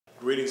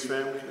Greetings,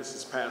 family. This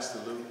is Pastor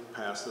Lou,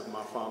 pastor of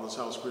my Father's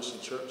House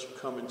Christian Church,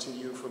 coming to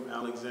you from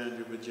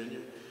Alexandria, Virginia.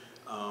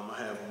 I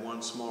have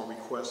one small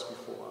request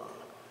before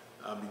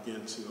I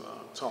begin to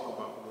talk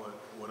about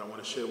what I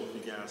want to share with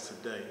you guys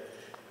today.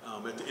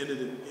 At the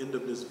end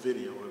of this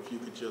video, if you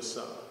could just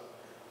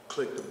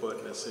click the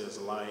button that says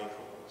like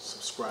or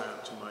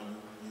subscribe to my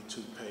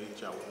YouTube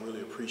page, I would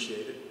really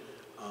appreciate it.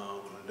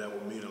 That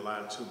would mean a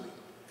lot to me.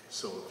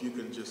 So if you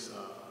can just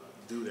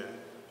do that,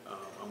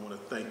 I want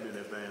to thank you in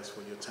advance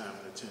for your time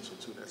and attention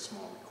to that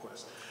small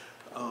request.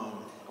 I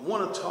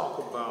want to talk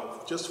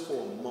about, just for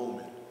a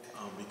moment,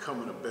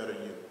 becoming a better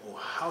you, or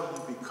how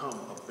do you become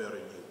a better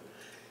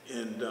you.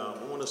 And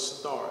I want to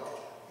start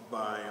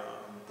by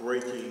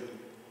breaking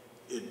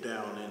it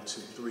down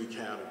into three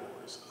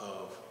categories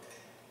of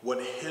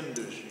what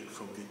hinders you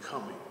from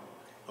becoming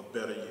a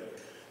better you.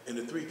 And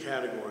the three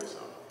categories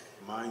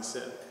are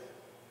mindset,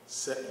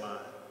 set mind,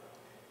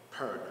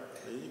 paradigm.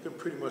 And you can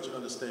pretty much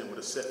understand what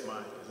a set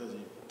mind is. As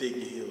you dig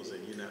your heels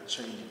in, you're not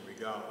changing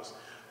regardless.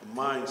 A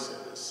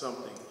mindset is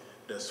something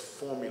that's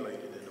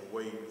formulated in the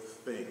way you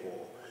think,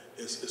 or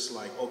it's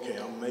like, okay,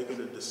 I'm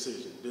making a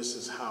decision. This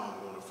is how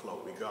I'm going to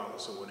flow,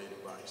 regardless of what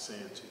anybody's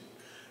saying to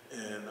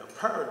you. And a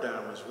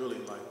paradigm is really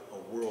like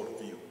a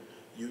worldview.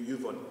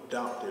 You've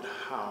adopted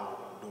how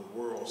the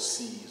world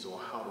sees, or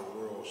how the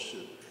world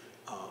should,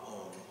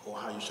 or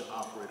how you should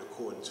operate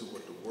according to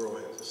what the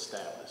world has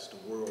established,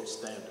 the world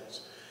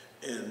standards.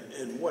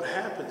 And what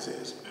happens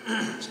is,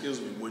 excuse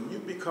me, when you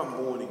become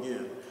born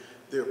again,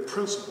 there are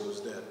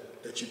principles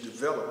that you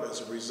develop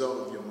as a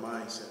result of your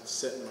mindset,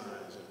 set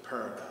minds, and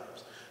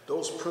paradigms.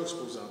 Those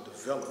principles are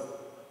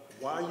developed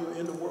while you're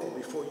in the world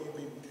before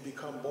you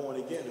become born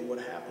again. And what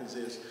happens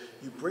is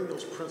you bring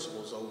those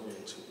principles over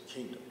into the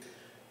kingdom.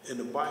 In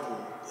the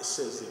Bible, it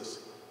says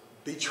this: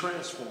 be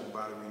transformed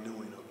by the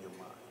renewing of your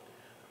mind.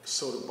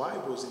 So the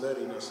Bible is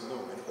letting us know,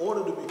 in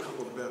order to become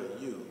a better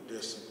you,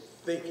 there's some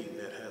thinking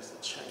that has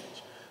to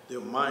change. There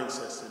are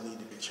mindsets that need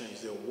to be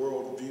changed. There are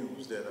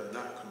worldviews that are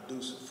not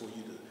conducive for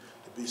you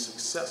to be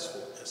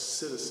successful as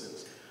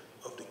citizens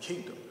of the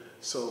kingdom.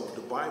 So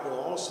the Bible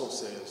also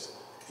says,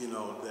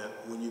 that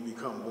when you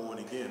become born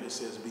again, it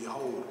says,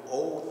 behold,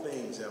 old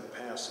things have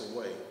passed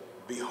away.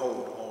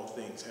 Behold, all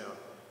things have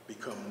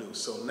become new.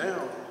 So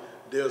now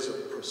there's a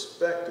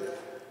perspective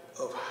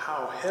of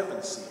how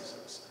heaven sees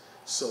us.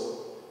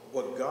 So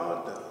what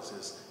God does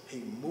is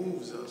he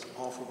moves us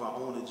off of our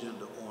own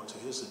agenda onto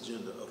his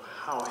agenda of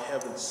how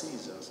heaven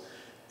sees us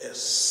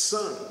as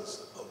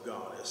sons of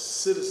God, as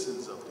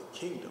citizens of the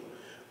kingdom.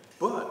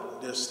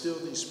 But there's still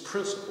these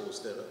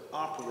principles that are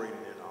operating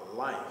in our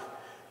life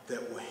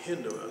that will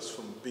hinder us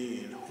from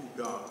being who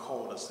God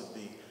called us to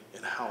be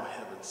and how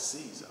heaven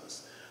sees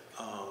us.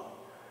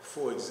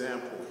 For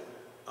example,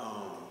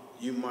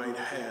 you might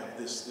have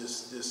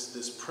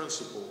this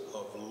principle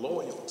of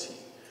loyalty,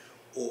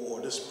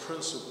 or this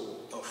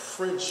principle of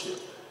friendship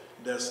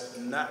that's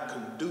not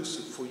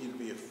conducive for you to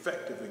be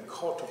effective in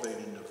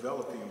cultivating and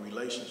developing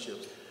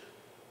relationships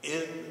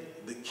in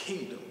the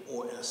kingdom,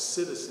 or as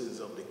citizens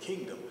of the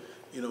kingdom.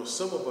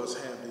 Some of us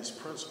have these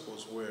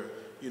principles where,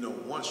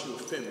 once you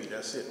offend me,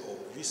 that's it. Or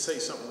if you say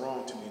something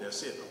wrong to me,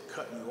 that's it. I'm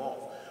cutting you off.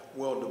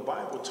 Well, the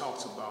Bible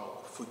talks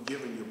about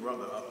forgiving your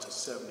brother up to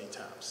 70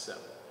 times 7.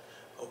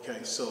 Okay,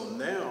 so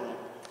now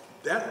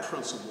that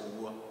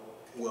principle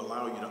will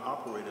allow you to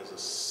operate as a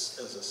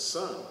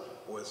son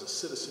or as a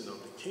citizen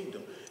of the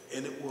kingdom,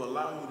 and it will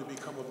allow you to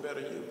become a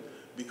better you.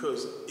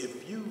 Because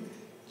if you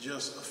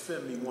just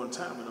offend me one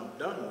time and I'm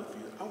done with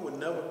you, I would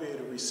never be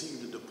able to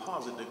receive the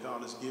deposit that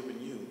God has given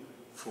you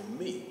for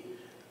me.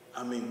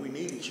 I mean, we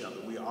need each other.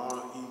 We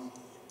are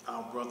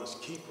our brother's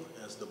keeper,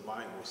 as the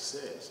Bible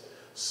says.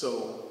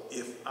 So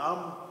if I'm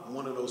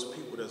one of those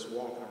people that's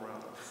walking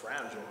around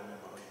fragile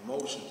in my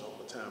emotions all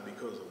the time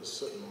because of a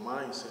certain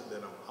mindset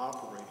that I'm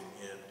operating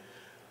in,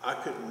 I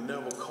could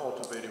never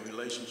cultivate a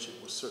relationship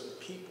with certain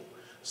people.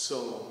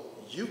 So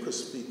you could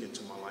speak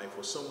into my life,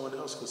 or someone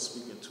else could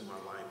speak into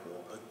my life,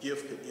 or a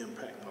gift could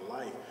impact my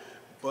life.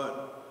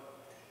 But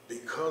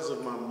because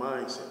of my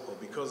mindset, or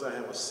because I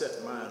have a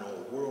set mind or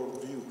a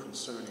worldview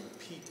concerning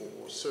people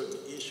or certain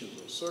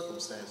issues or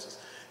circumstances,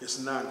 it's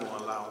not going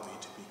to allow me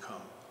to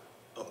become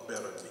a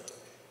better me.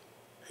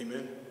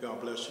 Amen.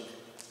 God bless you.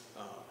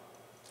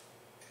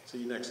 See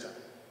you next time.